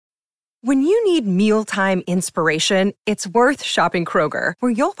When you need mealtime inspiration, it's worth shopping Kroger,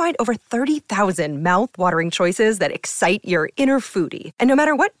 where you'll find over 30,000 mouth-watering choices that excite your inner foodie. And no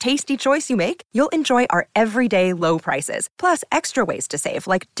matter what tasty choice you make, you'll enjoy our everyday low prices, plus extra ways to save,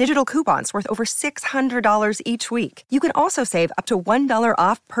 like digital coupons worth over $600 each week. You can also save up to $1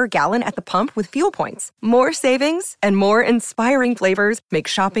 off per gallon at the pump with fuel points. More savings and more inspiring flavors make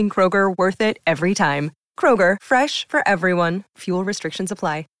shopping Kroger worth it every time. Kroger, fresh for everyone. Fuel restrictions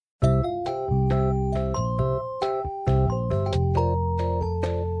apply.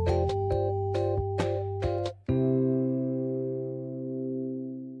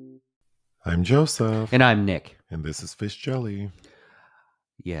 I'm Joseph. And I'm Nick. And this is Fish Jelly.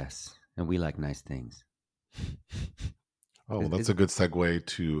 Yes, and we like nice things. Oh, well, that's a good segue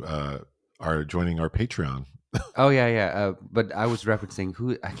to joining our Patreon. Oh, yeah. But I was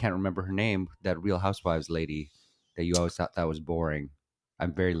referencing I can't remember her name, that Real Housewives lady that you always thought that was boring.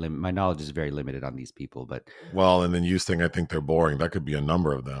 I'm very my knowledge is very limited on these people, but well, and then you saying I think they're boring. That could be a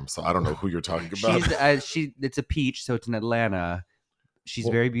number of them. So I don't know who you're talking about. It's a peach, so it's in Atlanta. She's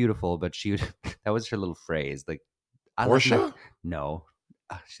very beautiful, but that was her little phrase. Like, Portia? No,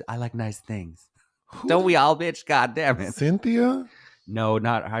 I like nice things. Don't we all, bitch? God damn it. Cynthia? No,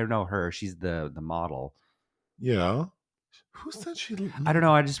 I don't know her. She's the model. Yeah. Who said she? I don't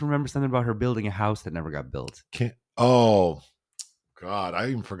know. I just remember something about her building a house that never got built. Oh, God. I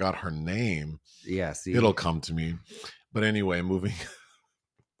even forgot her name. Yeah, see. It'll come to me. But anyway, moving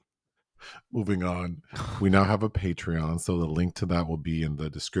on. We now have a Patreon. So the link to that will be in the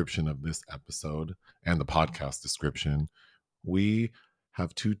description of this episode and the podcast description. We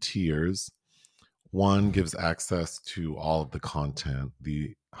have 2 tiers. One gives access to all of the content.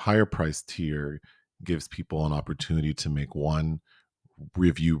 The higher price tier gives people an opportunity to make 1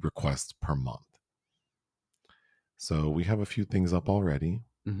 review request per month. So we have a few things up already.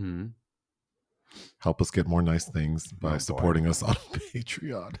 Mm-hmm. Help us get more nice things by supporting us on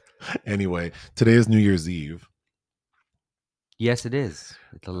Patreon. Anyway, today is New Year's Eve. Yes, it is.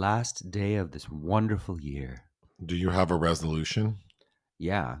 It's the last day of this wonderful year. Do you have a resolution?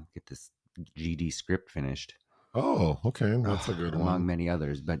 Yeah, get this GD script finished. Oh, okay. That's a good one. Among many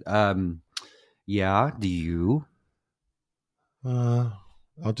others. But yeah, do you?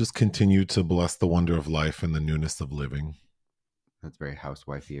 I'll just continue to bless the wonder of life and the newness of living. That's very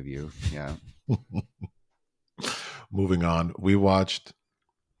housewifey of you. Yeah. Moving on. We watched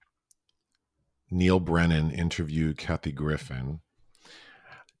Neil Brennan interview Kathy Griffin.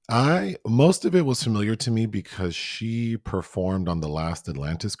 Most of it was familiar to me because she performed on the last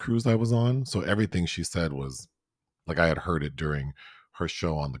Atlantis cruise I was on. So everything she said was like I had heard it during her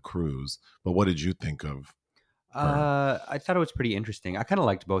show on the cruise. But what did you think of her? I thought it was pretty interesting. I kind of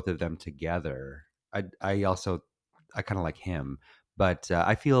liked both of them together. I kind of like him, but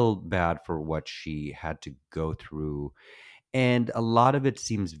I feel bad for what she had to go through. And a lot of it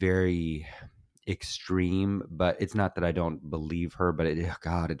seems very extreme, but it's not that I don't believe her, but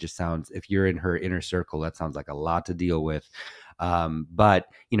it just sounds, if you're in her inner circle, that sounds like a lot to deal with. But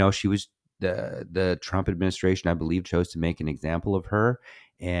she was the Trump administration, I believe, chose to make an example of her,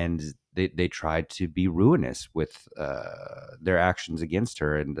 and they tried to be ruinous with their actions against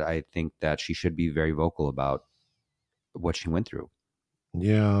her. And I think that she should be very vocal about what she went through.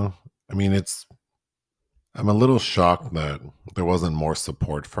 Yeah. I mean, I'm a little shocked that there wasn't more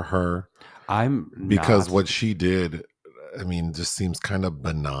support for her. Because what she did, I mean, just seems kind of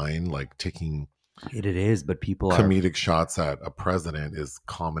benign, like taking it is, but people comedic shots at a president is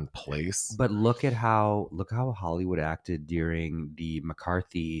commonplace. But look how Hollywood acted during the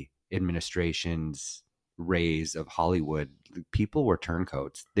McCarthy administration's raise of Hollywood. People were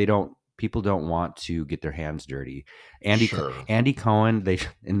turncoats. People don't want to get their hands dirty. Andy Cohen,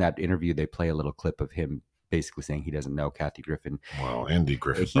 in that interview, they play a little clip of him basically saying he doesn't know Kathy Griffin. Well, Andy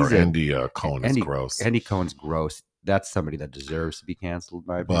Cohen is gross. Andy Cohen's gross. That's somebody that deserves to be canceled,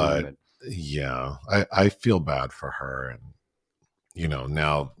 by opinion. But yeah, I feel bad for her. And,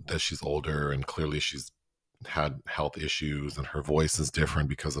 now that she's older and clearly she's had health issues and her voice is different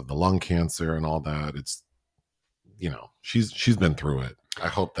because of the lung cancer and all that. It's, she's been through it. I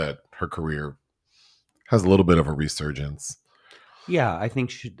hope that her career has a little bit of a resurgence. Yeah, I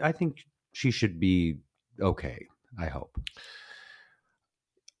think she should be okay. I hope.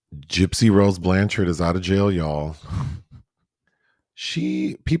 Gypsy Rose Blanchard is out of jail, y'all.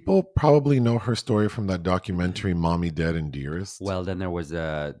 People probably know her story from that documentary Mommy Dead and Dearest. Well, then there was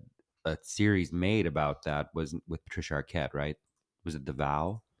a series made about that, was with Patricia Arquette, right? Was it The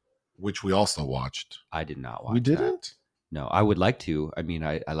Vow? Which we also watched. I did not watch. We didn't? That. No, I would like to. I mean,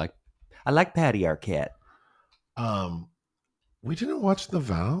 I like Patty Arquette. We didn't watch The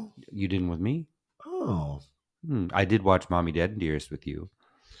Vow? You didn't with me? Oh. I did watch Mommy Dead and Dearest with you.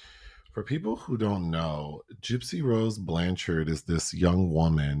 For people who don't know, Gypsy Rose Blanchard is this young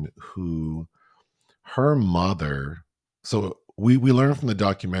woman who her mother, so we learned from the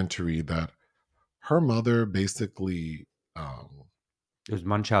documentary that her mother basically, It was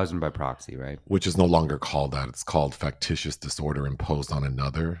Munchausen by proxy, right? which is no longer called that. It's called factitious disorder imposed on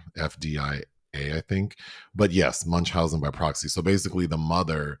another, FDIA, I think. But yes, Munchausen by proxy. So basically, the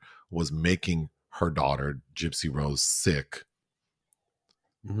mother was making her daughter, Gypsy Rose, sick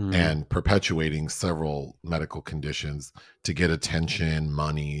and perpetuating several medical conditions to get attention,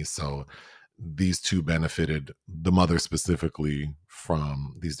 money. So these two benefited, the mother specifically,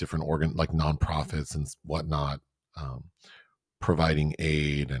 from these different like nonprofits and whatnot, providing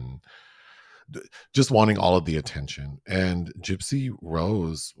aid and just wanting all of the attention. And Gypsy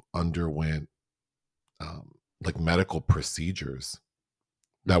Rose underwent like medical procedures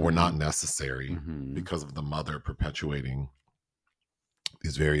that were not necessary because of the mother perpetuating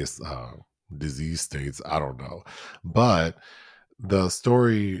these various disease states. I don't know. But the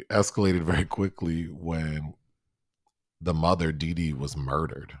story escalated very quickly when the mother, Dee Dee, was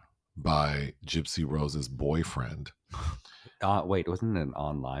murdered by Gypsy Rose's boyfriend. Wait, wasn't it an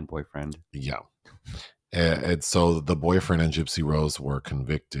online boyfriend? Yeah. And so the boyfriend and Gypsy Rose were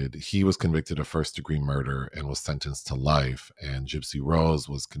convicted. He was convicted of first-degree murder and was sentenced to life. And Gypsy Rose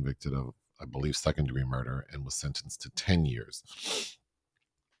was convicted of, I believe, second-degree murder and was sentenced to 10 years.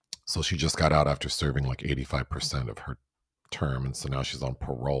 So she just got out after serving like 85% of her term. And so now she's on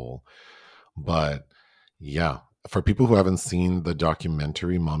parole. But yeah, for people who haven't seen the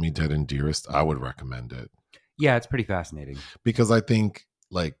documentary Mommy Dead and Dearest, I would recommend it. Yeah, it's pretty fascinating. Because I think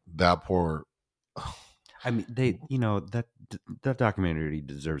like that poor... I mean, that documentary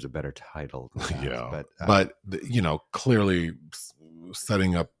deserves a better title. Perhaps, yeah, but clearly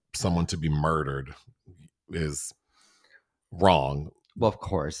setting up someone to be murdered is wrong. Well, of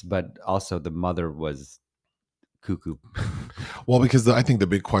course, but also the mother was cuckoo. Well, because I think the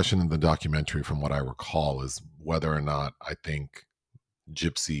big question in the documentary, from what I recall, is whether or not I think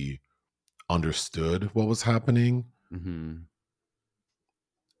Gypsy understood what was happening.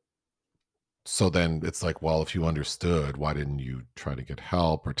 So then it's like, well, if you understood, why didn't you try to get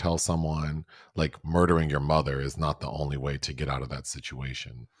help or tell someone? Like, murdering your mother is not the only way to get out of that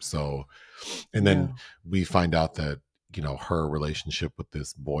situation. So, and then we find out that, her relationship with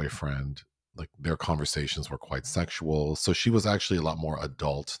this boyfriend, like their conversations were quite sexual. So she was actually a lot more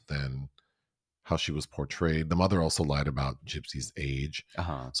adult than how she was portrayed. The mother also lied about Gypsy's age.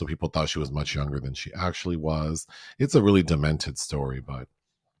 So people thought she was much younger than she actually was. It's a really demented story, but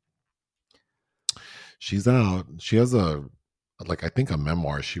she's out. She has I think a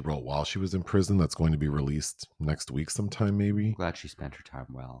memoir she wrote while she was in prison that's going to be released next week sometime, maybe. Glad she spent her time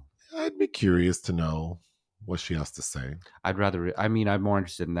well. I'd be curious to know what she has to say. I'm more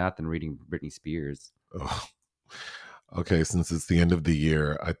interested in that than reading Britney Spears. Oh. Okay, since it's the end of the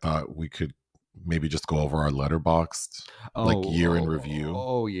year, I thought we could maybe just go over our Letterboxd, year in review.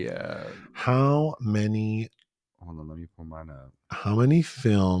 Oh, yeah. How many... Hold on, let me pull mine up. How many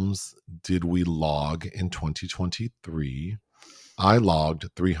films did we log in 2023? I logged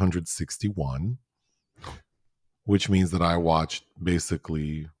 361, which means that I watched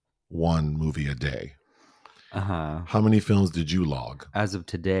basically one movie a day. How many films did you log? As of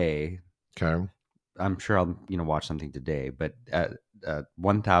today, okay, I'm sure I'll watch something today, but at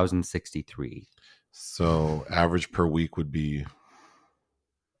 1,063. So average per week would be...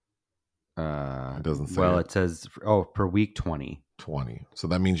 it doesn't say. Well, it says per week 20. So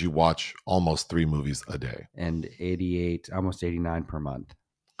that means you watch almost 3 movies a day, and 88, almost 89 per month.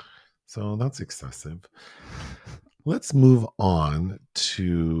 So that's excessive. Let's move on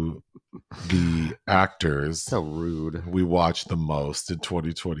to the actors. So rude. We watched the most in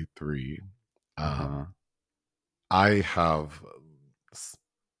 2023. I have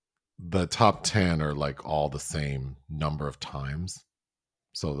the top 10 are like all the same number of times.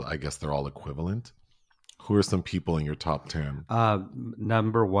 So I guess they're all equivalent. Who are some people in your top 10? The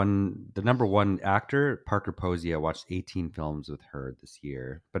number one actor, Parker Posey. I watched 18 films with her this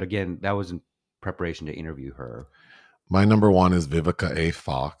year. But again, that was in preparation to interview her. My number 1 is Vivica A.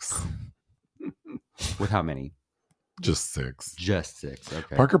 Fox. With how many? Just 6. Just 6.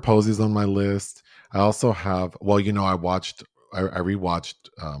 Okay. Parker Posey's on my list. I also have, I rewatched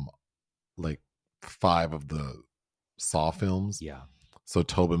like 5 of the Saw films. Yeah. So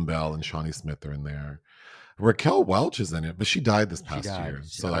Tobin Bell and Shawnee Smith are in there. Raquel Welch is in it, but she died this past year.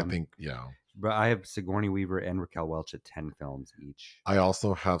 I think, But I have Sigourney Weaver and Raquel Welch at 10 films each. I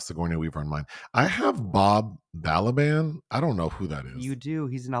also have Sigourney Weaver on mine. I have Bob Balaban. I don't know who that is. You do.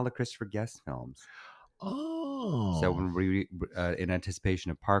 He's in all the Christopher Guest films. Oh. So when we, in anticipation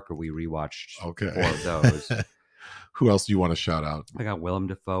of Parker, we rewatched 4 of okay. those. Who else do you want to shout out? I got Willem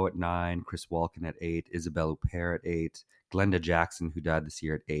Dafoe at 9, Chris Walken at 8, Isabelle Huppert at 8, Glenda Jackson, who died this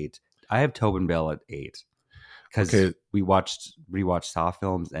year, at 8. I have Tobin Bell at 8 because we rewatched Saw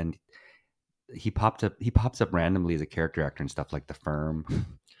films, and he pops up randomly as a character actor and stuff like The Firm.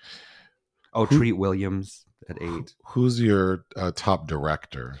 Treat Williams at 8. Who's your top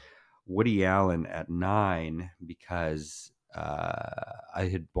director? Woody Allen at 9 because I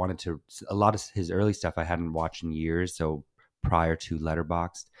had wanted to. A lot of his early stuff I hadn't watched in years, so prior to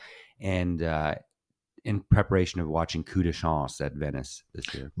Letterboxd, and in preparation of watching Coup de Chance at Venice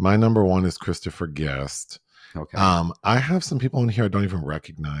this year. My number 1 is Christopher Guest. Okay. I have some people in here I don't even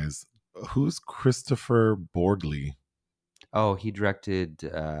recognize. Who's Christopher Borgley? Oh, he directed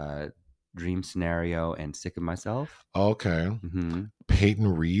Dream Scenario and Sick of Myself. Okay. Mm-hmm.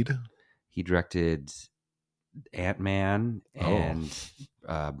 Peyton Reed. He directed Ant-Man and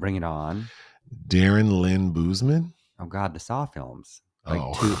Bring It On. Darren Lynn Bousman. Oh God, the Saw films.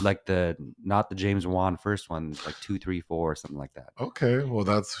 Not the James Wan first one, like 2, 3, 4, or something like that. Okay, well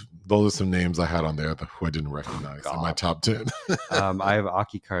those are some names I had on there who I didn't recognize in my top 10. I have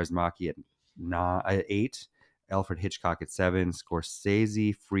Aki Kaurismäki at 8, Alfred Hitchcock at 7,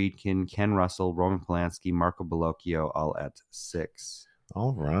 Scorsese, Friedkin, Ken Russell, Roman Polanski, Marco Bellocchio, all at 6.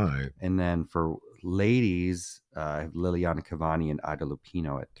 All right. And then for ladies, I have Liliana Cavani and Ida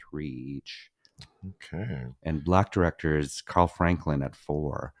Lupino at 3 each. Okay. And black directors, Carl Franklin at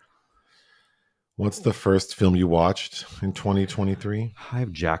 4. What's the first film you watched in 2023? I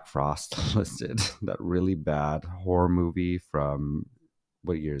have Jack Frost listed. That really bad horror movie from,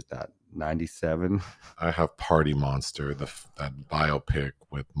 what year is that? 97? I have Party Monster, that biopic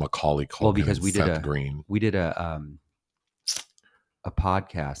with Macaulay Culkin. Well, because and Seth Green. We did a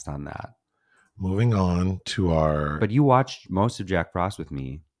podcast on that. Moving on to our... But you watched most of Jack Frost with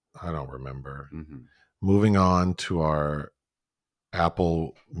me. I don't remember. Mm-hmm. Moving on to our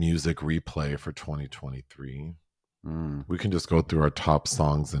Apple Music replay for 2023. We can just go through our top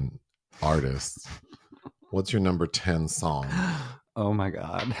songs and artists. What's your number 10 song? Oh my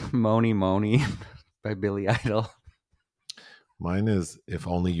God. Moni Moni by Billy Idol. Mine is If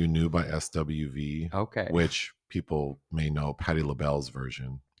Only You Knew by SWV. Okay. Which people may know Patti LaBelle's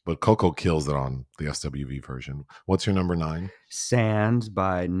version. But Coco kills it on the SWV version. What's your number 9? Sand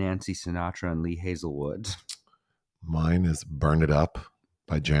by Nancy Sinatra and Lee Hazelwood. Mine is Burn It Up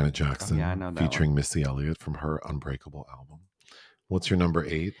by Janet Jackson. I know that featuring one. Missy Elliott from her Unbreakable album. What's your number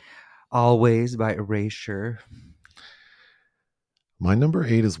 8? Always by Erasure. My number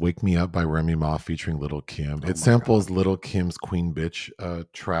 8 is Wake Me Up by Remy Ma featuring Little Kim. It samples Little Kim's Queen Bitch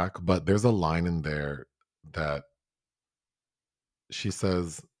track, but there's a line in there that she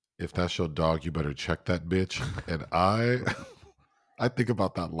says, if that's your dog, you better check that bitch. And I think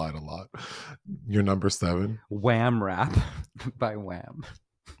about that line a lot. Your number 7? Wham Rap by Wham.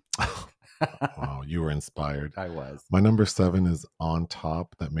 Wow, you were inspired. I was. My number 7 is On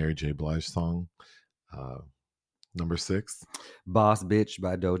Top, that Mary J. Blige song. Number 6? Boss Bitch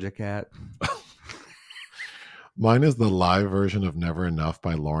by Doja Cat. Mine is the live version of Never Enough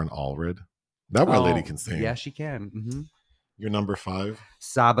by Lauren Allred. That white lady can sing. Yeah, she can. Mm-hmm. Your number 5?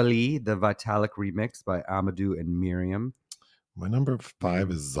 Sabali, the Vitalik remix by Amadou and Miriam. My number 5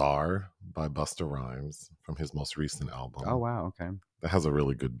 is Czar by Busta Rhymes from his most recent album. Oh, wow. Okay. That has a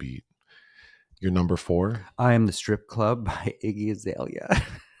really good beat. Your number 4? I Am the Strip Club by Iggy Azalea.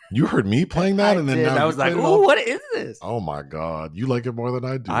 You heard me playing that, and then now I was like, "Ooh, what is this?" Oh my God, you like it more than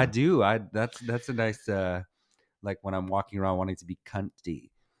I do. I do. That's a nice like when I'm walking around wanting to be cunty.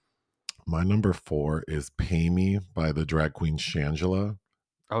 My number 4 is Pay Me by the drag queen Shangela.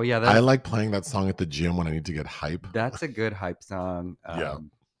 Oh yeah, I like playing that song at the gym when I need to get hype. That's a good hype song. Yeah.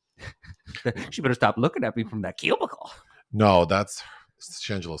 She better stop looking at me from that cubicle. No, that's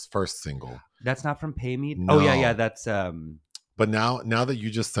Shangela's first single. That's not from Pay Me. No. Oh yeah, that's But now that you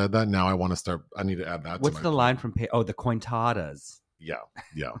just said that, now I want to start. I need to add that. What's the line from Pay? Oh, the Cointadas. Yeah.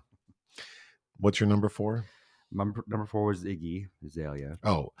 What's your number 4? Number 4 was Iggy Azalea.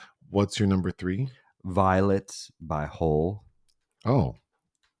 Oh, what's your number 3? Violet by Hole. Oh,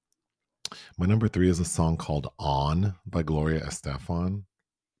 my number 3 is a song called On by Gloria Estefan.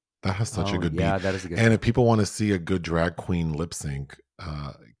 That has such a good beat. Yeah, that is a good And if people want to see a good drag queen lip sync,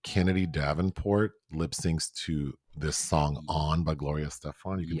 Kennedy Davenport lip syncs to this song On by Gloria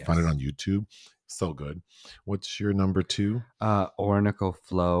Estefan. You can find it on YouTube. So good. What's your number 2? Orinoco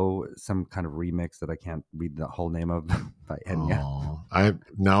Flow, some kind of remix that I can't read the whole name of by Enya. Oh,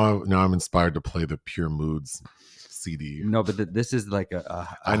 I'm inspired to play the Pure Moods CD. No, but this is like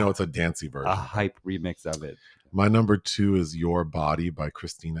I know it's a dancey version. a hype remix of it. My number 2 is Your Body by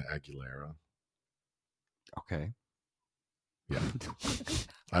Christina Aguilera. Okay. Yeah.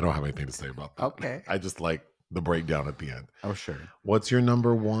 I don't have anything to say about that. Okay. I just like the breakdown at the end. Oh, sure. What's your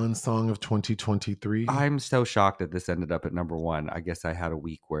number 1 song of 2023? I'm so shocked that this ended up at number 1. I guess I had a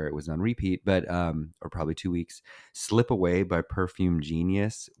week where it was on repeat, but or probably 2 weeks. Slip Away by Perfume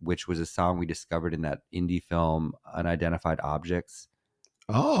Genius, which was a song we discovered in that indie film Unidentified Objects.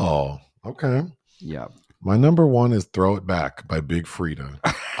 Oh, okay. Yeah. My number 1 is Throw It Back by Big Frida.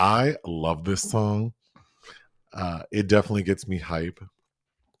 I love this song. It definitely gets me hype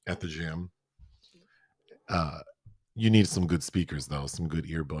at the gym. You need some good speakers, though, some good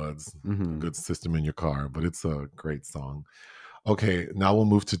earbuds, good system in your car, but it's a great song. Okay, now we'll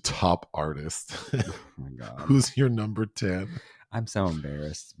move to top artist. Oh my God. Who's your number 10? I'm so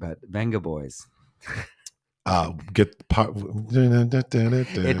embarrassed, but Venga Boys. It's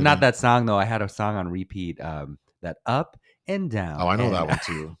Not that song, though. I had a song on repeat, that Up and Down. Oh, I know and that one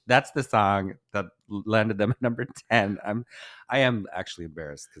too. That's the song that landed them at number 10. I am actually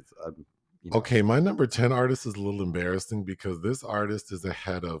embarrassed because Okay, my number 10 artist is a little embarrassing because this artist is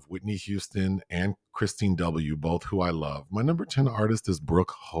ahead of Whitney Houston and Christine W., both who I love. My number 10 artist is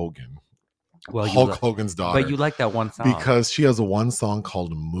Brooke Hogan. Well, Hulk Hogan's daughter. But you like that one song. Because she has a one song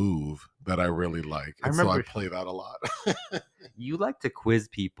called Move that I really like. And so I play that a lot. You like to quiz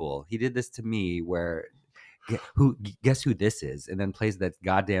people. He did this to me where guess who this is, and then plays that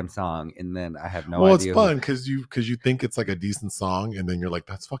goddamn song, and then I have no idea. Well, it's fun because you think it's like a decent song, and then you're like,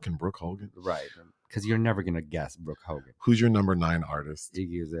 that's fucking Brooke Hogan. Right. Because you're never gonna guess Brooke Hogan. Who's your number 9 artist?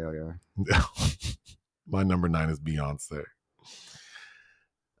 Iggy Azalea. My number 9 is Beyonce.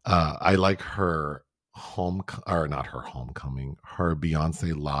 I like her her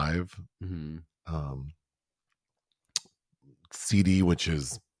Beyonce Live CD, which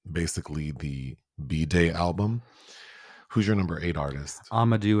is basically the B-Day album. Who's your number 8 artist?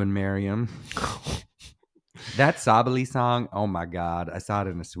 Amadou and Miriam. That Sabali song, oh my God. I saw it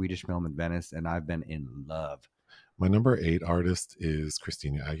in a Swedish film in Venice, and I've been in love. My number 8 artist is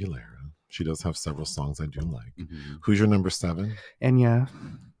Christina Aguilera. She does have several songs I do like. Who's your number 7? Enya.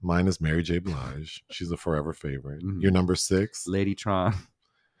 Mine is Mary J. Blige. She's a forever favorite. Your number 6? Lady Tron.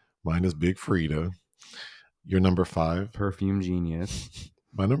 Mine is Big Frida. Your number 5? Perfume Genius.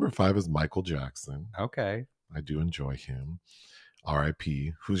 My number 5 is Michael Jackson. Okay. I do enjoy him.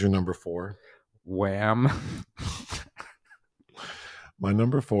 R.I.P. Who's your number 4? Wham. My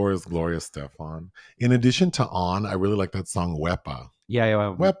number 4 is Gloria Estefan. In addition to On, I really like that song Wepa. Yeah.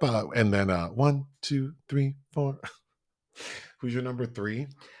 Wepa. And then 1, 2, 3, 4. Who's your number 3?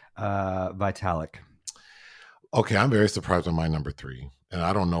 Vitalik. Okay, I'm very surprised by my number 3. And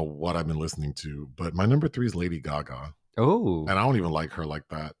I don't know what I've been listening to, but my number 3 is Lady Gaga. Oh. And I don't even like her like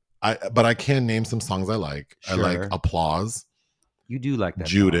that. But I can name some songs I like. Sure. I like Applause. You do like that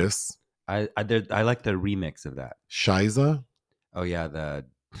Judas. song. I like the remix of that. Shiza. Oh yeah,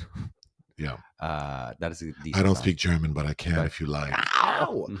 yeah. That is a decent I don't song. speak German, but I can if you like.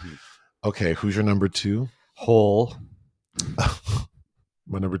 Ow! Mm-hmm. Okay, who's your number 2? Hole.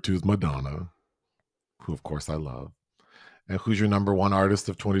 My number 2 is Madonna, who of course I love. And who's your number 1 artist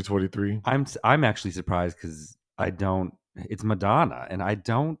of 2023? I'm actually surprised because I don't. It's Madonna, and I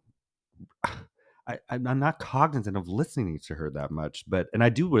don't. I'm not cognizant of listening to her that much, and I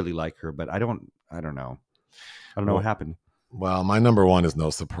do really like her, but I don't know. I don't know what happened. Well, my number 1 is no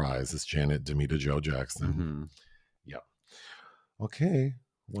surprise. It's Janet Demita Joe Jackson. Mm-hmm. Yeah. Okay.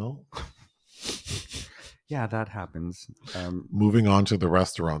 Well. Yeah, that happens. Moving on to the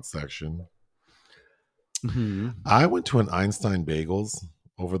restaurant section. Mm-hmm. I went to an Einstein Bagels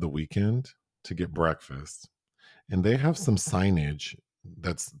over the weekend to get breakfast, and they have some signage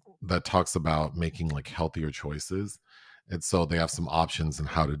that talks about making like healthier choices. And so they have some options on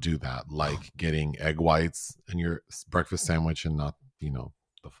how to do that, like getting egg whites in your breakfast sandwich and not,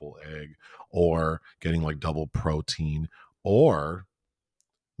 the full egg, or getting like double protein, or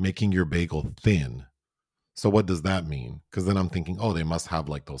making your bagel thin. So what does that mean? Because then I'm thinking, oh, they must have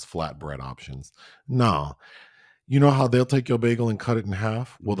like those flatbread options. No. You know how they'll take your bagel and cut it in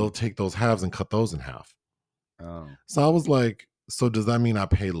half? Well, they'll take those halves and cut those in half. Oh. So I was like, so does that mean I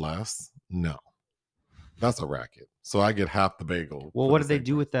pay less? No. That's a racket. So I get half the bagel. Well, what did they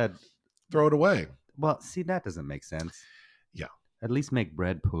do with that? Throw it away. Well, see, that doesn't make sense. Yeah. at least make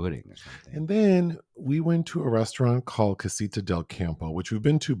bread pudding or something. And then we went to a restaurant called Casita del Campo, which we've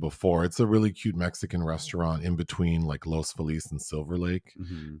been to before. It's a really cute Mexican restaurant in between like Los Feliz and Silver Lake.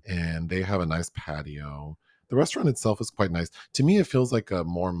 Mm-hmm. And they have a nice patio. The restaurant itself is quite nice. To me, it feels like a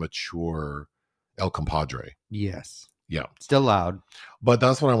more mature El Compadre. Yes. Yeah. Still loud. But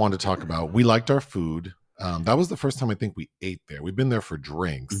that's what I wanted to talk about. We liked our food. That was the first time I think we ate there. We've been there for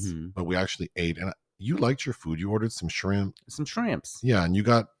drinks, Mhm. but we actually ate. And you liked your food. You ordered some shrimp. Some shrimps. Yeah, and you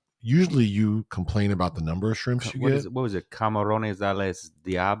got. Usually, you complain about the number of shrimps you What get. is it? What was it? Camarones ales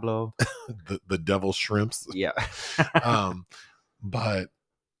Diablo. the devil shrimps. Yeah. But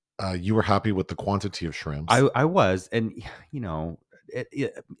you were happy with the quantity of shrimps. I was, and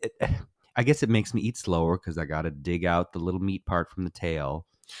I guess it makes me eat slower because I got to dig out the little meat part from the tail.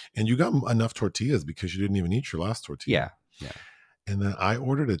 And you got enough tortillas because you didn't even eat your last tortilla. Yeah. And then I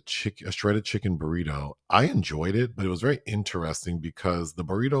ordered a shredded chicken burrito. I enjoyed it, but it was very interesting because the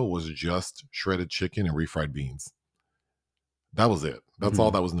burrito was just shredded chicken and refried beans. That was it. That's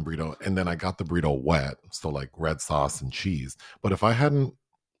all that was in the burrito. And then I got the burrito wet, so like red sauce and cheese. But if I hadn't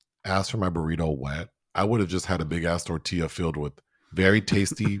asked for my burrito wet, I would have just had a big ass tortilla filled with very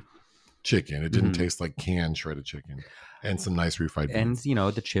tasty chicken. It didn't taste like canned shredded chicken. And some nice refried beans. And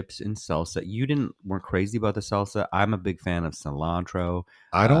the chips and salsa. You weren't crazy about the salsa. I'm a big fan of cilantro.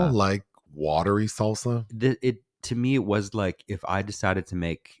 I don't like watery salsa. To me, it was like if I decided to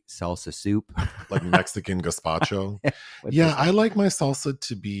make salsa soup, like Mexican gazpacho. Yeah, I like my salsa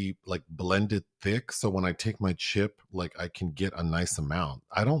to be like blended thick. So when I take my chip, like I can get a nice amount.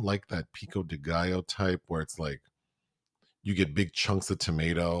 I don't like that pico de gallo type where it's like you get big chunks of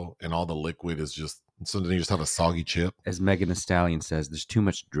tomato and all the liquid is just, so then you just have a soggy chip. As Megan Thee Stallion says, there's too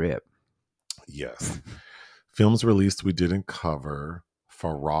much drip. Yes. Films released we didn't cover.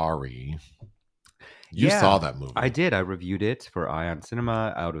 Ferrari. You saw that movie. I did. I reviewed it for Ion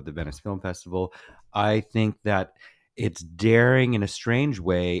Cinema out of the Venice Film Festival. I think that it's daring in a strange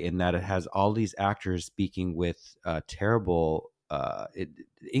way in that it has all these actors speaking with terrible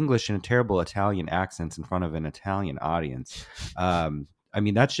English and terrible Italian accents in front of an Italian audience. I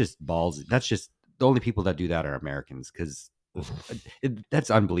mean, that's just balls. That's just the only people that do that are Americans, because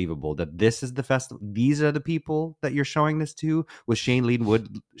that's unbelievable that this is the festival. These are the people that you're showing this to, with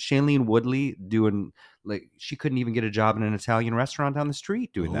Shailene Woodley doing, like, she couldn't even get a job in an Italian restaurant down the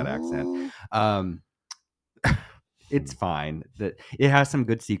street doing that accent. It's fine. That it has some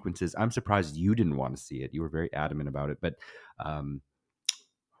good sequences. I'm surprised you didn't want to see it. You were very adamant about it, but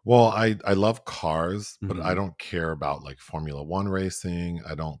well, I love cars, but I don't care about like Formula One racing.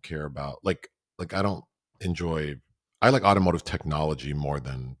 I don't care about like I don't enjoy. I like automotive technology more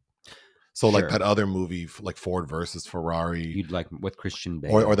than. So like that other movie, like Ford versus Ferrari, you'd like with Christian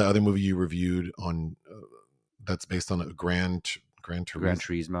Bale, or the other movie you reviewed on that's based on a Gran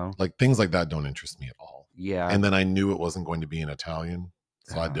Turismo. Like things like that don't interest me at all. Yeah, and then I knew it wasn't going to be in Italian,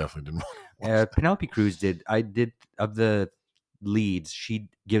 so I definitely didn't. Penelope Cruz did. I did of the leads. She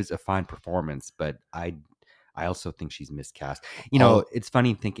gives a fine performance, but I also think she's miscast. It's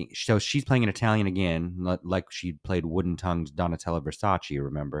funny thinking. So she's playing an Italian again, like she played wooden-tongued Donatella Versace,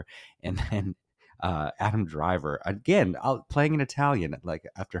 remember? And then Adam Driver again playing an Italian, like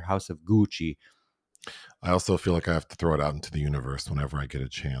after House of Gucci. I also feel like I have to throw it out into the universe whenever I get a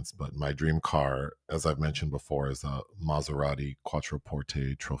chance. But my dream car, as I've mentioned before, is a Maserati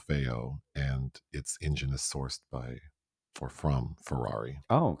Quattroporte Trofeo, and its engine is sourced from Ferrari.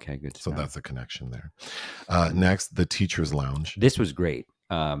 Oh, okay, good. So that's a connection there. Next, the Teacher's Lounge. This was great.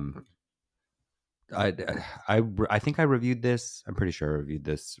 I think I reviewed this. I'm pretty sure I reviewed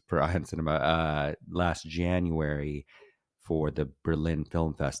this for Ion Cinema last January for the Berlin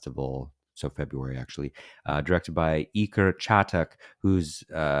Film Festival. So February, actually. Directed by Iker Çatak, who's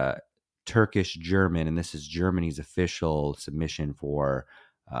Turkish German, and this is Germany's official submission for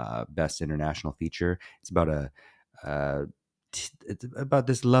Best International Feature. It's about it's about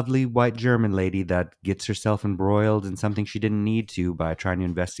this lovely white German lady that gets herself embroiled in something she didn't need to by trying to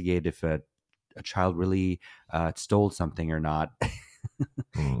investigate if a child really stole something or not.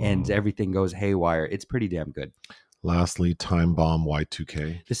 And everything goes haywire. It's pretty damn good. Lastly, Time Bomb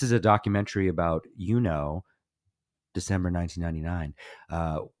Y2K. This is a documentary about, December 1999,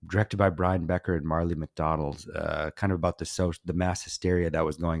 directed by Brian Becker and Marley McDonald, kind of about the mass hysteria that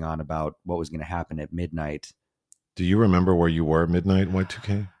was going on about what was going to happen at midnight. Do you remember where you were midnight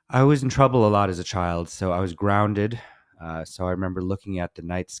Y2K? I was in trouble a lot as a child, so I was grounded. So I remember looking at the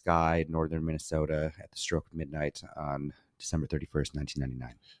night sky in northern Minnesota at the stroke of midnight on December 31st,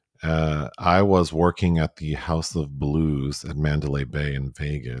 1999. I was working at the House of Blues at Mandalay Bay in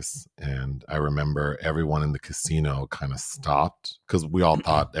Vegas, and I remember everyone in the casino kind of stopped because we all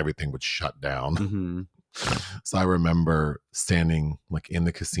thought everything would shut down. Mm-hmm. So I remember standing like in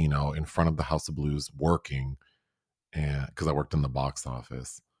the casino in front of the House of Blues working, and because I worked in the box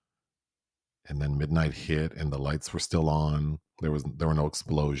office. And then midnight hit, and the lights were still on. There were no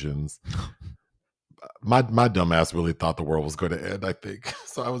explosions. My dumb ass really thought the world was going to end, I think.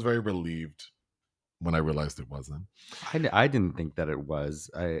 So I was very relieved when I realized it wasn't. I didn't think that it was.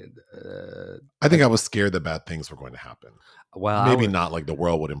 I think I was scared that bad things were going to happen. Well, maybe not like the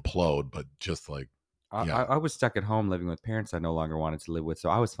world would implode, but just like, I was stuck at home living with parents I no longer wanted to live with, so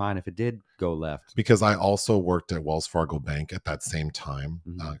I was fine if it did go left. Because I also worked at Wells Fargo Bank at that same time,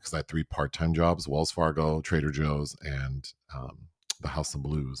 because I had 3 part-time jobs: Wells Fargo, Trader Joe's, and the House of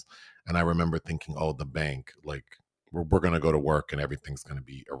Blues. And I remember thinking, oh, the bank, like we're going to go to work and everything's going to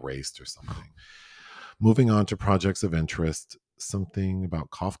be erased or something. Moving on to projects of interest, something about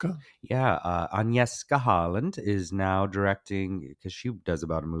Kafka? Yeah, Agnieszka Holland is now directing, because she does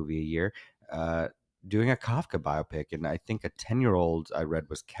about a movie a year, doing a Kafka biopic. And I think a 10-year-old I read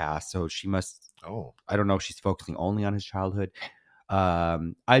was cast, so she must, I don't know if she's focusing only on his childhood.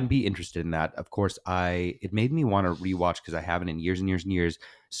 I'd be interested in that. Of course, it made me want to rewatch, because I haven't in years and years and years.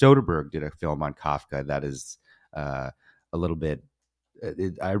 Soderbergh did a film on Kafka that is a little bit,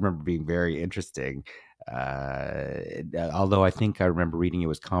 I remember being very interesting. Although I think I remember reading it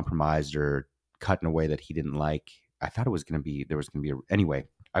was compromised or cut in a way that he didn't like. I thought there was going to be anyway,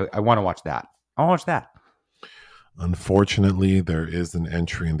 I want to watch that. I want to watch that. Unfortunately, there is an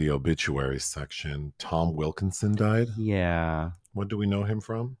entry in the obituary section. Tom Wilkinson died. Yeah. What do we know him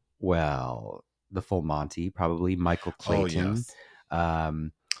from? Well, The Full Monty, probably. Michael Clayton. Oh,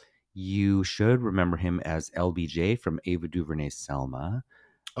 yes. You should remember him as LBJ from Ava DuVernay's Selma.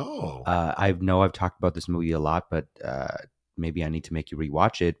 Oh. I know I've talked about this movie a lot, but maybe I need to make you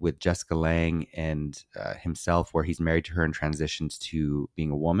rewatch it, with Jessica Lange and himself, where he's married to her and transitions to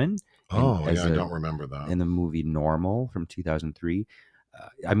being a woman. Oh, yeah, I don't remember that. In the movie Normal from 2003.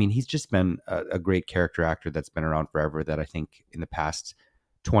 I mean, he's just been a great character actor that's been around forever, that I think in the past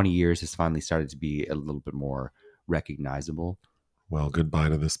 20 years has finally started to be a little bit more recognizable. Well, goodbye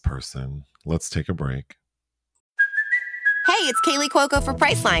to this person. Let's take a break. Hey, it's Kaylee Cuoco for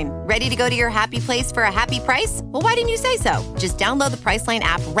Priceline. Ready to go to your happy place for a happy price? Well, why didn't you say so? Just download the Priceline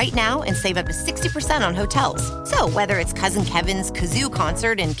app right now and save up to 60% on hotels. So whether it's Cousin Kevin's Kazoo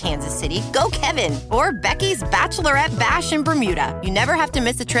Concert in Kansas City, go Kevin, or Becky's Bachelorette Bash in Bermuda, you never have to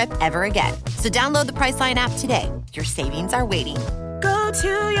miss a trip ever again. So download the Priceline app today. Your savings are waiting. Go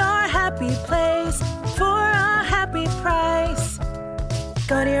to your happy place for a happy price.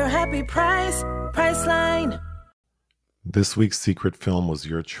 Go to your happy price, Priceline. This week's secret film was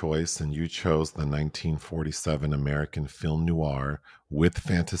your choice, and you chose the 1947 American film noir with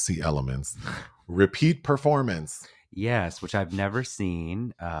fantasy elements, Repeat Performance. Yes, which I've never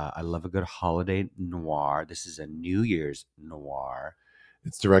seen. I love a good holiday noir. This is a New Year's noir.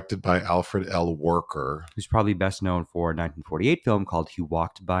 It's directed by Alfred L. Worker, who's probably best known for a 1948 film called He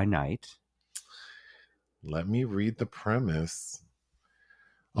Walked by Night. Let me read the premise.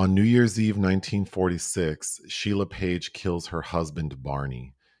 On New Year's Eve 1946, Sheila Page kills her husband,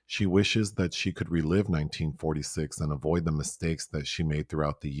 Barney. She wishes that she could relive 1946 and avoid the mistakes that she made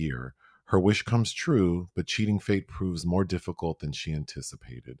throughout the year. Her wish comes true, but cheating fate proves more difficult than she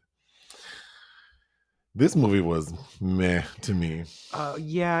anticipated. This movie was meh to me.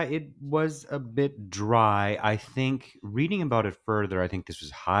 Yeah, it was a bit dry. I think reading about it further, I think this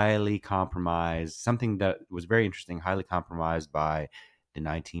was highly compromised. Something that was very interesting, highly compromised by the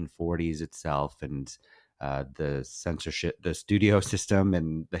 1940s itself, and the censorship, the studio system,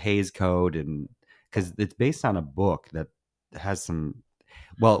 and the Hays Code, and because it's based on a book that has some.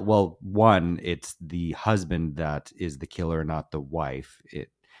 Well, one, it's the husband that is the killer, not the wife.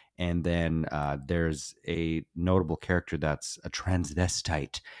 And then there's a notable character that's a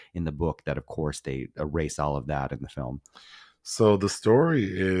transvestite in the book. That, of course, they erase all of that in the film. So the story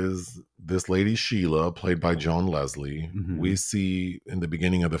is this lady Sheila, played by Joan Leslie. Mm-hmm. We see in the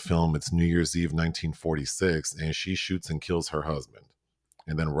beginning of the film, it's New Year's Eve 1946, and she shoots and kills her husband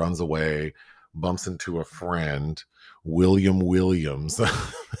and then runs away, bumps into a friend, William Williams,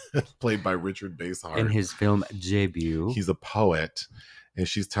 played by Richard Basehart. In his film debut. He's a poet, and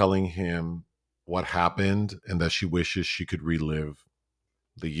she's telling him what happened and that she wishes she could relive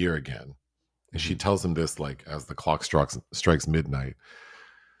the year again. And she tells him this like as the clock strikes midnight.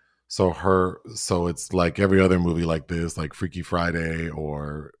 So it's like every other movie like this, like Freaky Friday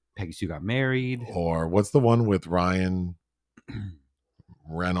or Peggy Sue Got Married, or what's the one with Ryan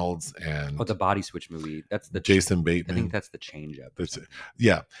Reynolds and Oh, the body switch movie. That's the Jason I Bateman. think that's the change up. That's it.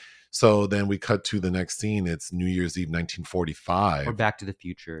 Yeah. So then we cut to the next scene. It's New Year's Eve, 1945. Or Back to the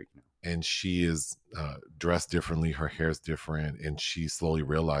Future. And she is dressed differently. Her hair's different. And she slowly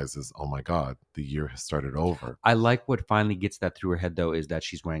realizes, oh my God, the year has started over. I like what finally gets that through her head, though, is that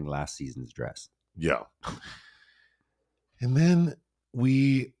she's wearing last season's dress. Yeah. And then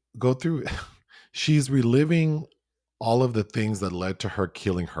we go through, she's reliving all of the things that led to her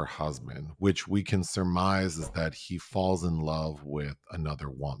killing her husband, which we can surmise is that he falls in love with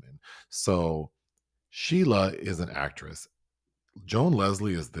another woman. So Sheila is an actress. Joan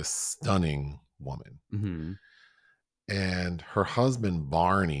Leslie is this stunning woman. Mm-hmm. And her husband,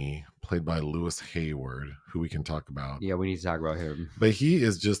 Barney, played by Lewis Hayward, who we can talk about. Yeah, we need to talk about him. But he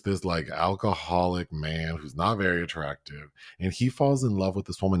is just this like alcoholic man who's not very attractive. And he falls in love with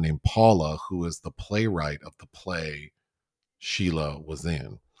this woman named Paula, who is the playwright of the play Sheila was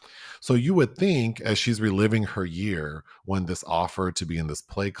in. So you would think as she's reliving her year, when this offer to be in this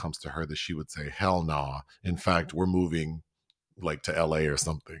play comes to her, that she would say, hell nah. In fact, we're moving like to LA or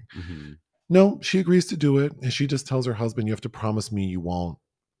something. Mm-hmm. No, she agrees to do it. And she just tells her husband, you have to promise me you won't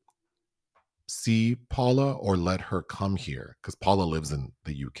see Paula or let her come here, because Paula lives in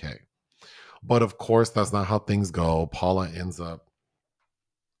the UK. But of course, that's not how things go. Paula ends up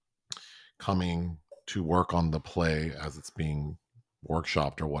coming to work on the play as it's being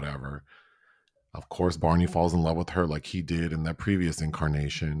workshopped or whatever. Of course, Barney falls in love with her like he did in that previous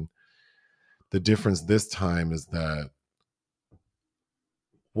incarnation. The difference this time is that,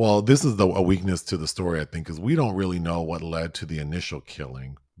 well, this is a weakness to the story, I think, because we don't really know what led to the initial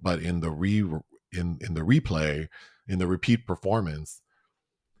killing. But in the replay, in the repeat performance,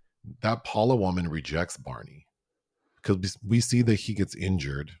 that Paula woman rejects Barney because we see that he gets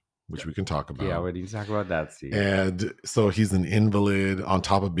injured, which we can talk about. Yeah, we need to talk about that scene. And so he's an invalid on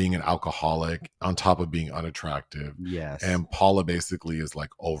top of being an alcoholic, on top of being unattractive. Yes. And Paula basically is like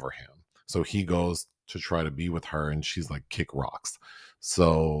over him. So he goes to try to be with her and she's like, kick rocks.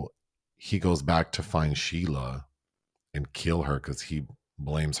 So he goes back to find Sheila and kill her because he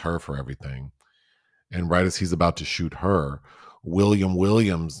blames her for everything. And right as he's about to shoot her, William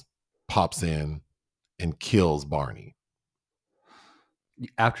Williams pops in and kills Barney.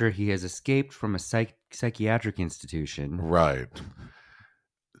 After he has escaped from a psychiatric institution. Right.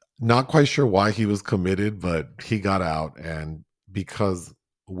 Not quite sure why he was committed, but he got out. And because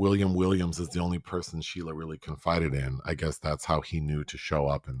William Williams is the only person Sheila really confided in, I guess that's how he knew to show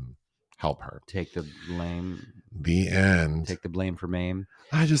up and help her. Take the blame. The end. Take the blame for Mame.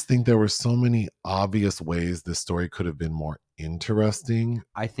 I just think there were so many obvious ways this story could have been more interesting.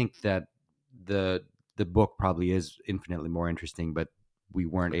 I think that the book probably is infinitely more interesting, but we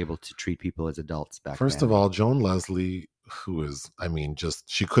weren't able to treat people as adults back then. First of all, Joan Leslie, who is, I mean, just,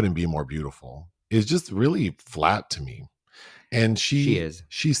 she couldn't be more beautiful, is just really flat to me. And she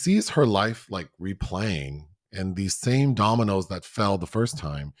sees her life like replaying, and these same dominoes that fell the first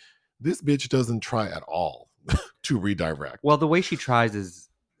time, this bitch doesn't try at all to redirect. Well, the way she tries is,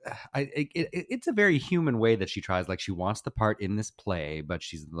 it's a very human way that she tries. Like, she wants the part in this play, but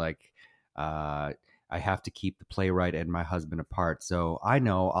she's like, I have to keep the playwright and my husband apart. So I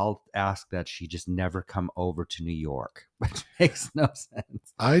know I'll ask that she just never come over to New York, which makes no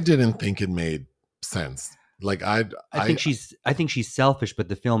sense. I didn't think it made sense. Like I think she's selfish, but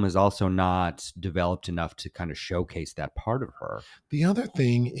the film is also not developed enough to kind of showcase that part of her. The other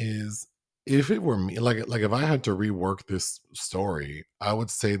thing is, if it were me, like if I had to rework this story, I would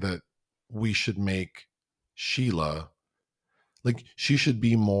say that we should make Sheila, like, she should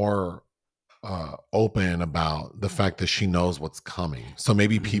be more open about the fact that she knows what's coming. So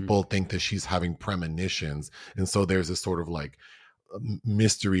maybe people think that she's having premonitions, and so there's this sort of like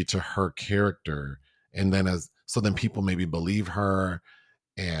mystery to her character. And then then people maybe believe her,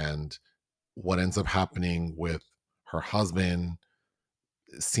 and what ends up happening with her husband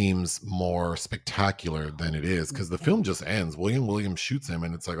seems more spectacular than it is, because the film just ends. William Williams shoots him,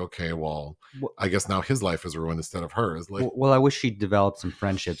 and it's like, okay, well, I guess now his life is ruined instead of hers. Like, well, I wish she'd developed some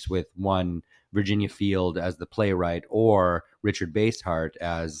friendships with one Virginia Field as the playwright, or Richard Basehart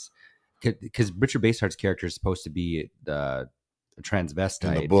as, because Richard Basehart's character is supposed to be the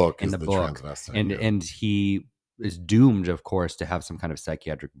transvestite in the book, transvestite, and he is doomed, of course, to have some kind of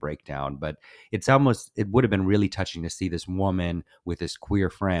psychiatric breakdown. But it would have been really touching to see this woman with this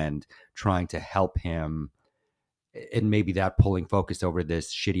queer friend trying to help him, and maybe that pulling focus over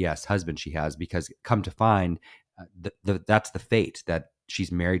this shitty ass husband she has, because come to find that's the fate, that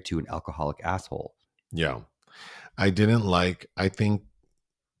she's married to an alcoholic asshole. Yeah. I think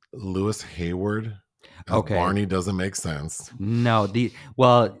Lewis Hayward as Okay. Barney doesn't make sense. No,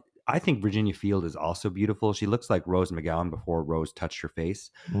 I think Virginia Field is also beautiful. She looks like Rose McGowan before Rose touched her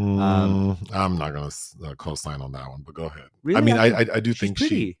face. I'm not going to co-sign on that one, but go ahead. Really? I mean, I do she's think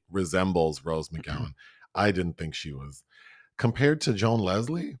pretty. she resembles Rose McGowan. I didn't think she was. Compared to Joan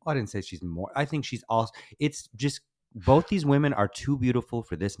Leslie? I didn't say she's more. I think she's also. It's just both these women are too beautiful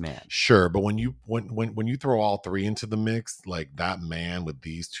for this man. Sure, but when you throw all three into the mix, like that man with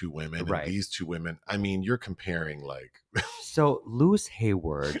these two women Right. and these two women, I mean, you're comparing like So Louis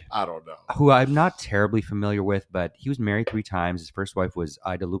Hayward, I don't know. who I'm not terribly familiar with, but he was married 3 times. His first wife was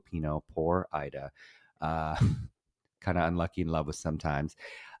Ida Lupino. Poor Ida. Kind of unlucky in love with sometimes.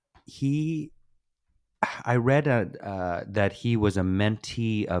 I read that he was a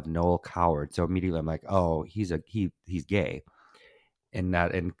mentee of Noel Coward. So immediately I'm like, oh, he's he's gay. And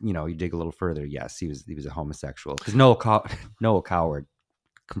you dig a little further. Yes, he was a homosexual. Because Noel Coward,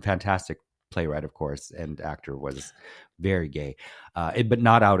 fantastic playwright, of course, and actor, was very gay, but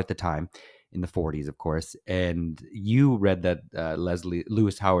not out at the time, in the 40s, of course. And you read that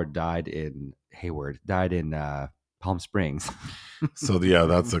Louis Hayward died in Palm Springs. So yeah,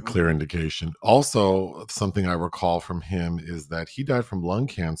 that's a clear indication. Also, something I recall from him is that he died from lung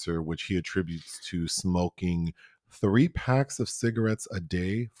cancer, which he attributes to smoking 3 packs of cigarettes a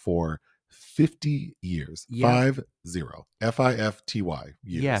day for 50 years. Yeah. 50 FIFTY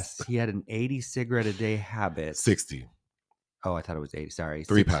years. Yes, he had an 80 cigarette a day habit. 60. Oh, I thought it was 80. Sorry.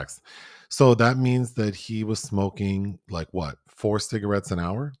 3 packs. So that means that he was smoking like what? 4 cigarettes an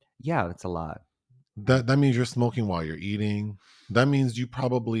hour? Yeah, that's a lot. That means you're smoking while you're eating. That means you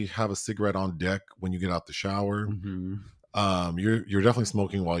probably have a cigarette on deck when you get out the shower. Mm-hmm. You're definitely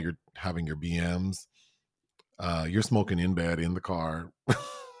smoking while you're having your BMs. You're smoking in bed, in the car.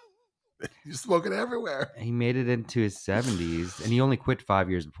 You're smoking everywhere. He made it into his 70s, and he only quit 5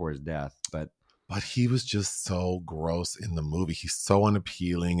 years before his death. But he was just so gross in the movie. He's so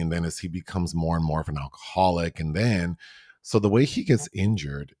unappealing. And then as he becomes more and more of an alcoholic, and then so the way he gets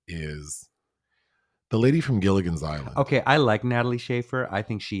injured is the lady from Gilligan's Island. Okay, I like Natalie Schaefer. I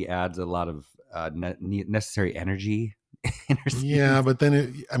think she adds a lot of necessary energy in her scenes. Yeah, but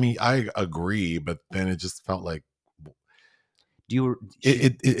then I agree, but then it just felt like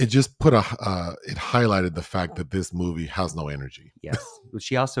it just put it highlighted the fact that this movie has no energy. Yes,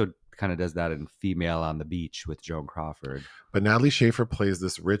 she also kind of does that in Female on the Beach with Joan Crawford. But Natalie Schaefer plays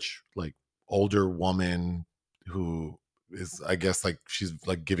this rich, like older woman who is, I guess, like she's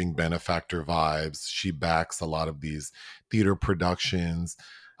like giving benefactor vibes. She backs a lot of these theater productions.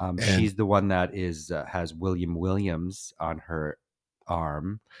 She's the one that has William Williams on her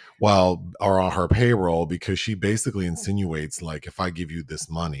arm, or on her payroll, because she basically insinuates like, if I give you this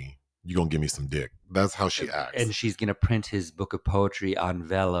money, you're gonna give me some dick. That's how she acts. And she's gonna print his book of poetry on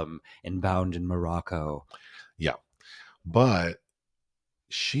vellum and bound in Morocco. Yeah, but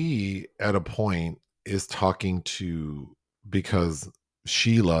she at a point is talking to, because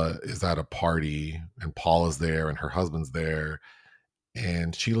Sheila is at a party and Paula's there and her husband's there,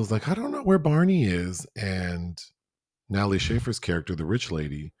 and Sheila's like, I don't know where Barney is, and Natalie Schaefer's character, the rich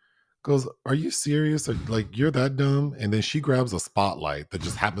lady, goes, are you serious? Like, you're that dumb? And then she grabs a spotlight that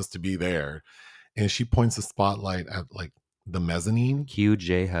just happens to be there, and she points the spotlight at like the mezzanine. Cue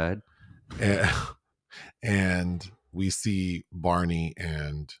J HUD. And we see Barney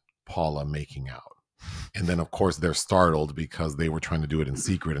and Paula making out. And then, of course, they're startled because they were trying to do it in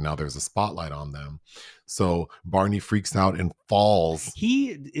secret, and now there's a spotlight on them. So Barney freaks out and falls.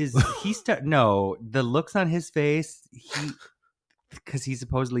 No, the looks on his face, because he's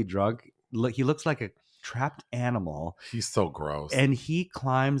supposedly drunk, he looks like a trapped animal. He's so gross. And he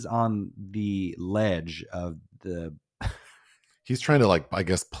climbs on the ledge of the... He's trying to, like, I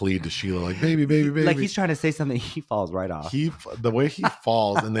guess, plead to Sheila, like, baby. Like he's trying to say something. He falls right off. The way he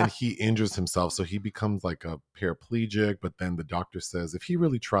falls, and then he injures himself. So he becomes like a paraplegic. But then the doctor says, if he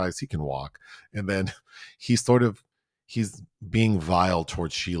really tries, he can walk. And then he's being vile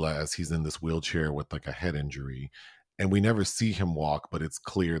towards Sheila as he's in this wheelchair with like a head injury. And we never see him walk, but it's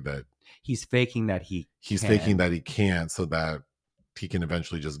clear that he's faking that faking that he can't, so that he can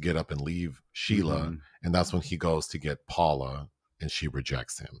eventually just get up and leave Sheila. Mm-hmm. And that's when he goes to get Paula, and she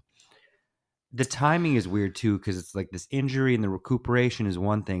rejects him. The timing is weird too, because it's like this injury and the recuperation is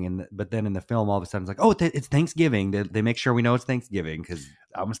one thing, but then in the film, all of a sudden it's like, oh, it's Thanksgiving. They make sure we know it's Thanksgiving because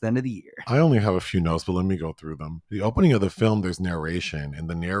almost the end of the year. I only have a few notes, but let me go through them. The opening of the film, there's narration, and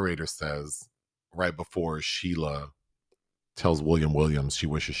the narrator says right before Sheila tells William Williams she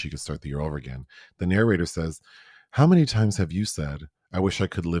wishes she could start the year over again, the narrator says, how many times have you said, I wish I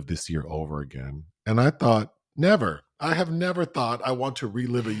could live this year over again? And I thought, never. I have never thought I want to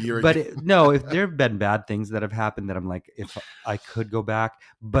relive a year But again. no, if there have been bad things that have happened that I'm like, if I could go back,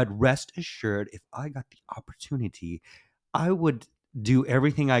 but rest assured, if I got the opportunity, I would do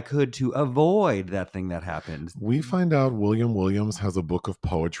everything I could to avoid that thing that happened. We find out William Williams has a book of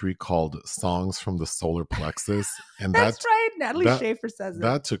poetry called Songs from the Solar Plexus. And That's right. Natalie that- Schaefer says it.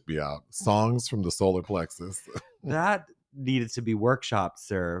 that took me out. Songs from the Solar Plexus. That needed to be workshopped,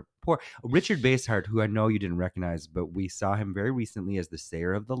 sir. Poor Richard Basehart, who I know you didn't recognize, but we saw him very recently as the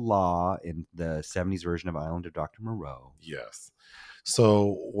Sayer of the Law in the 70s version of Island of Dr. Moreau. Yes.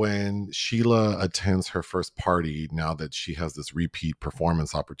 So when Sheila attends her first party, now that she has this repeat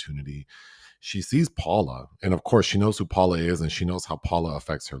performance opportunity, she sees Paula. And of course, she knows who Paula is and she knows how Paula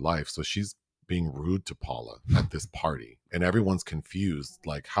affects her life. So she's being rude to Paula at this party. And everyone's confused.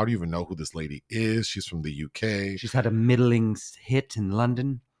 Like, how do you even know who this lady is? She's from the UK. She's had a middling hit in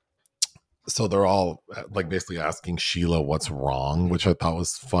London. So they're all like basically asking Sheila what's wrong, which I thought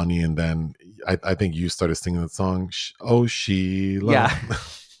was funny. And then I think you started singing the song, Oh, Sheila. Yeah.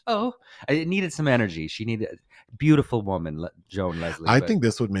 Oh, it needed some energy. She needed a beautiful woman, Joan Leslie. I but think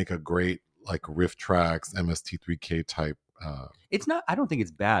this would make a great like riff tracks, MST3K type. it's not. I don't think it's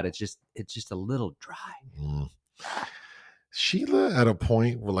bad. It's just a little dry. Mm. Sheila at a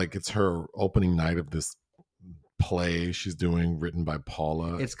point where like it's her opening night of this play she's doing written by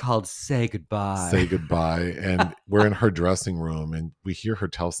Paula. It's called Say Goodbye. Say Goodbye. And we're in her dressing room and we hear her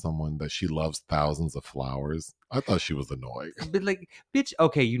tell someone that she loves thousands of flowers. I thought she was annoying. But like, bitch,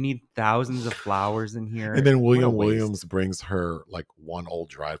 okay, you need thousands of flowers in here. And then What a William waste. Williams brings her like one old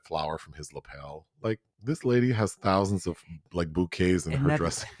dried flower from his lapel. Like this lady has thousands of like bouquets in her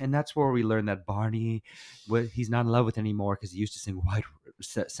dressing. And that's where we learn that Barney, he's not in love with anymore because he used to send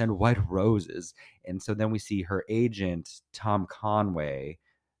white roses. And so then we see her agent, Tom Conway,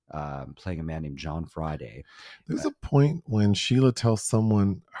 playing a man named John Friday. There's a point when Sheila tells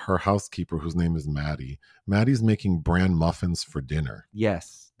someone, her housekeeper, whose name is Maddie's making bran muffins for dinner.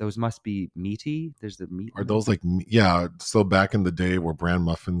 Yes, those must be meaty. There's the meat. Are those like, yeah, so back in the day were bran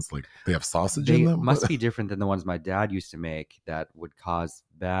muffins like they have sausage They in them? must be different than the ones my dad used to make that would cause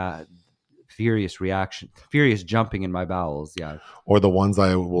furious jumping in my bowels. Yeah. Or the ones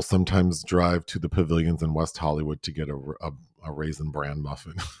I will sometimes drive to the pavilions in West Hollywood to get a raisin bran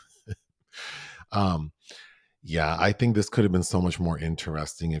muffin. Yeah, I think this could have been so much more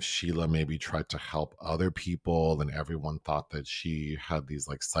interesting if Sheila maybe tried to help other people and everyone thought that she had these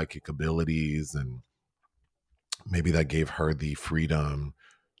like psychic abilities and maybe that gave her the freedom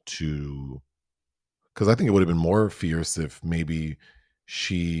to, because I think it would have been more fierce if maybe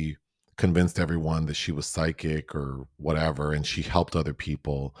she convinced everyone that she was psychic or whatever and she helped other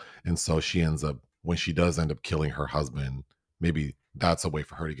people. And so she ends up, when she does end up killing her husband, maybe that's a way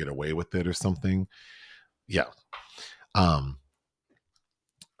for her to get away with it or something. Yeah.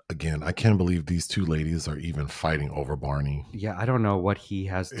 Again, I can't believe these two ladies are even fighting over Barney. Yeah, I don't know what he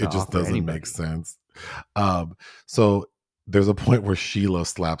has to It just offer doesn't anybody. make sense. So there's a point where Sheila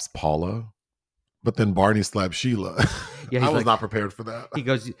slaps Paula, but then Barney slaps Sheila. Yeah, I he's was like- not prepared for that. He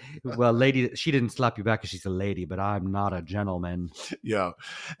goes, well, lady, she didn't slap you back because she's a lady, but I'm not a gentleman. Yeah.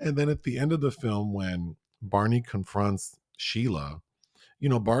 And then at the end of the film, when Barney confronts Sheila,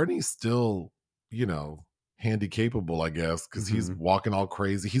 Barney's still, handy capable, I guess, because he's walking all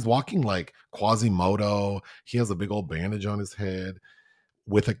crazy. He's walking like Quasimodo. He has a big old bandage on his head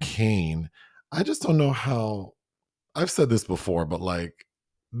with a cane. I just don't know how. I've said this before, but like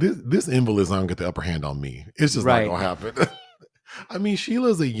this invalid's not gonna get the upper hand on me. It's just Right. not gonna happen. I mean,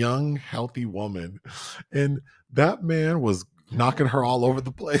 Sheila's a young, healthy woman, and that man was knocking her all over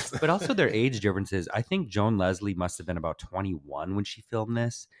the place. But also their age differences. I think Joan Leslie must have been about 21 when she filmed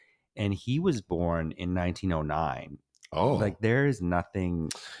this, and he was born in 1909. Oh, Like there is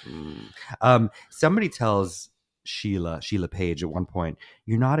nothing. Somebody tells Sheila Page at one point,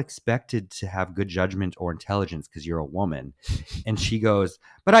 "You're not expected to have good judgment or intelligence because you're a woman," and she goes,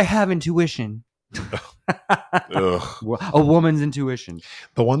 "But I have intuition." ugh. A woman's intuition.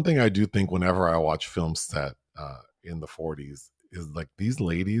 The one thing I do think whenever I watch films set in the 40s is like these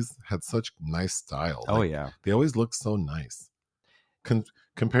ladies had such nice style. Oh Like, yeah. they always look so nice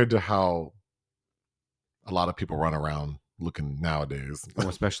compared to how a lot of people run around looking nowadays. Oh,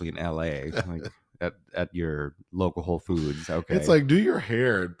 especially in LA, like at your local Whole Foods. Okay. It's like, do your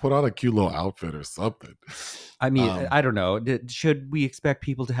hair, put on a cute little outfit or something. I mean, Um, I don't know. Should we expect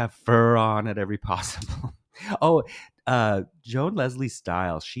people to have fur on at every possible? Oh, Joan Leslie's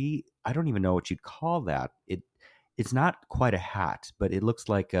style. I don't even know what you'd call that. It's not quite a hat, but it looks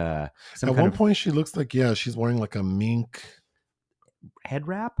like some At kind one of point, she looks like, she's wearing like a mink. head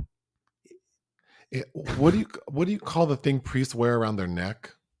wrap. What do you call the thing priests wear around their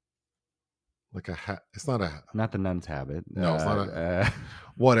neck? Like a hat. It's not a. Not the nun's habit. No, it's not a.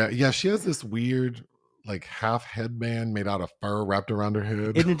 What? Yeah, she has this weird, like half headband made out of fur wrapped around her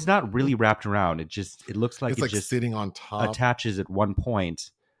head. And it's not really wrapped around. It looks like it's it like just sitting on top. attaches at one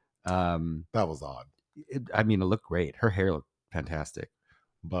point. That was odd. It looked great. Her hair looked fantastic.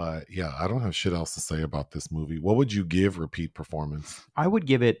 But yeah, I don't have shit else to say about this movie. What would you give repeat performance? I would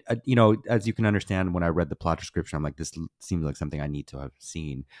give it, as you can understand, when I read the plot description, I'm like, this seems like something I need to have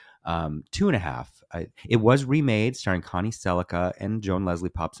seen. 2.5. It was remade, starring Connie Selica, and Joan Leslie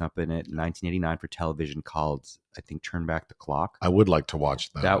pops up in it in 1989 for television, called, I think, Turn Back the Clock. I would like to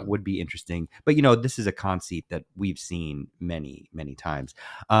watch that. That would be interesting. But this is a conceit that we've seen many, many times.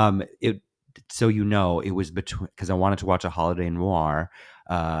 It was between, because I wanted to watch a holiday noir.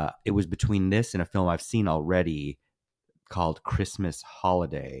 It was between this and a film I've seen already called Christmas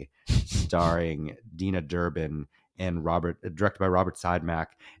Holiday, starring Dina Durbin and directed by Robert Sidemak,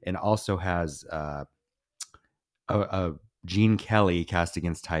 and also has Gene Kelly cast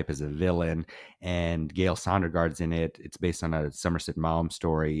against type as a villain, and Gail Sondergaard's in it. It's based on a Somerset Maugham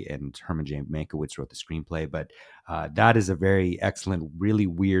story, and Herman J. Mankiewicz wrote the screenplay. But that is a very excellent, really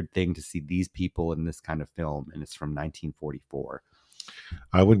weird thing to see these people in this kind of film, and it's from 1944.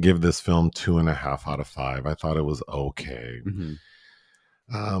 I would give this film 2.5 out of 5. I thought it was okay. Mm-hmm.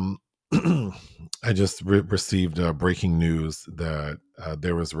 I just received breaking news that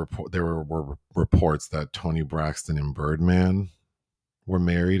there were reports that Toni Braxton and Birdman were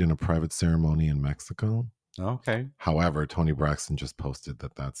married in a private ceremony in Mexico. Okay. However, Toni Braxton just posted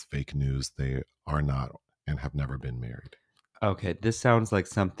that that's fake news. They are not and have never been married. Okay, this sounds like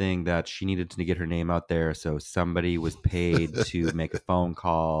something that she needed to get her name out there, so somebody was paid to make a phone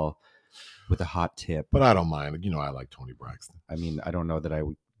call with a hot tip. But I don't mind. I like Toni Braxton. I mean, I don't know that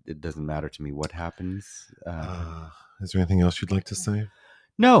it doesn't matter to me what happens. Is there anything else you'd like to say?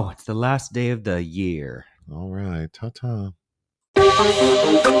 No, it's the last day of the year. All right, ta-ta.